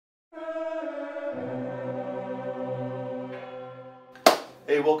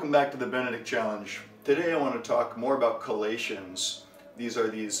welcome back to the Benedict Challenge. Today I want to talk more about collations. These are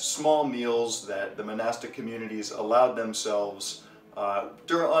these small meals that the monastic communities allowed themselves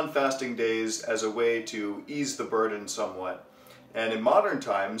on fasting days as a way to ease the burden somewhat. And in modern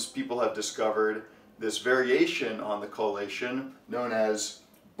times, people have discovered this variation on the collation known as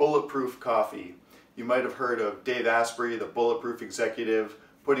Bulletproof coffee. You might have heard of Dave Asprey, the Bulletproof executive,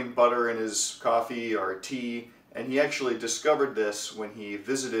 putting butter in his coffee or tea, and he actually discovered this when he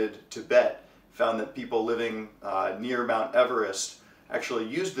visited Tibet, found that people living near Mount Everest actually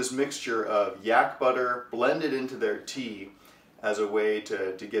used this mixture of yak butter blended into their tea as a way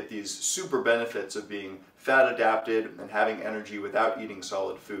to get these super benefits of being fat adapted and having energy without eating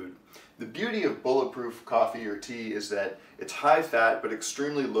solid food. The beauty of Bulletproof coffee or tea is that it's high fat but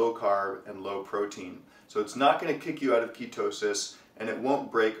extremely low carb and low protein. So it's not going to kick you out of ketosis and it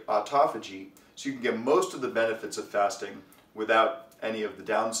won't break autophagy. So you can get most of the benefits of fasting without any of the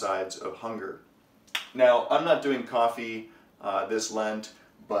downsides of hunger. Now, I'm not doing coffee this Lent,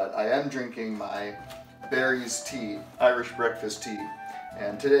 but I am drinking my berries tea, Irish breakfast tea.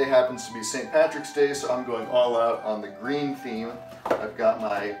 And today happens to be St. Patrick's Day, so I'm going all out on the green theme. I've got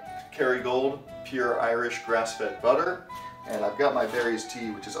my Kerrygold pure Irish grass-fed butter, and I've got my berries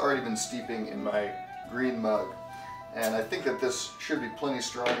tea, which has already been steeping in my green mug. And I think that this should be plenty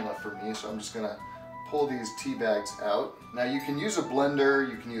strong enough for me, so I'm just gonna pull these tea bags out. Now you can use a blender,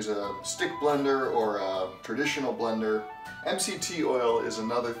 you can use a stick blender or a traditional blender. MCT oil is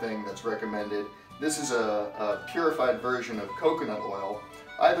another thing that's recommended. This is a purified version of coconut oil.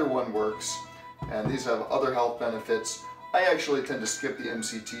 Either one works, and these have other health benefits. I actually tend to skip the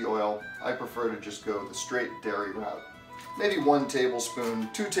MCT oil. I prefer to just go the straight dairy route. Maybe 1 tablespoon,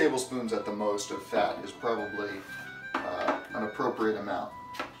 2 tablespoons at the most of fat is probably an appropriate amount.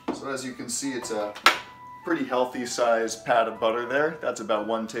 So as you can see, it's a pretty healthy sized pat of butter there. That's about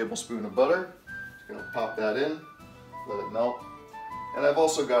 1 tablespoon of butter. Just gonna pop that in, let it melt. And I've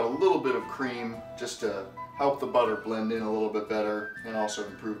also got a little bit of cream just to help the butter blend in a little bit better and also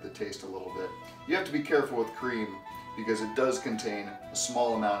improve the taste a little bit. You have to be careful with cream because it does contain a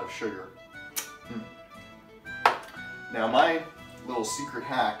small amount of sugar. Now my little secret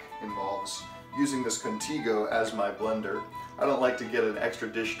hack involves using this Contigo as my blender. I don't like to get an extra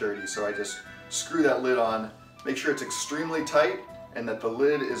dish dirty, so I just screw that lid on, make sure it's extremely tight and that the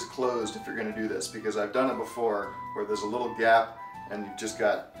lid is closed if you're going to do this, because I've done it before where there's a little gap and you've just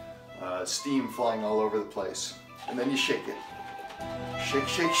got steam flying all over the place. And then you shake it. Shake,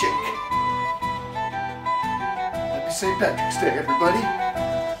 shake, shake. Happy St. Patrick's Day, everybody.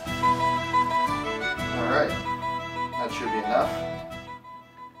 Alright, that should be enough.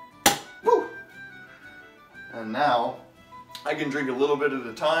 Woo! And now, I can drink a little bit at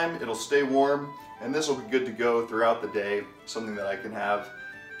a time, it'll stay warm, and this will be good to go throughout the day, something that I can have.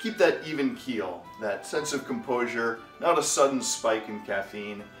 Keep that even keel, that sense of composure, not a sudden spike in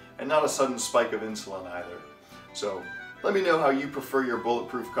caffeine, and not a sudden spike of insulin either. So let me know how you prefer your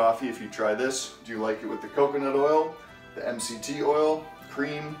Bulletproof coffee if you try this. Do you like it with the coconut oil, the MCT oil,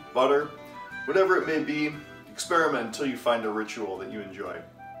 cream, butter, whatever it may be? Experiment until you find a ritual that you enjoy.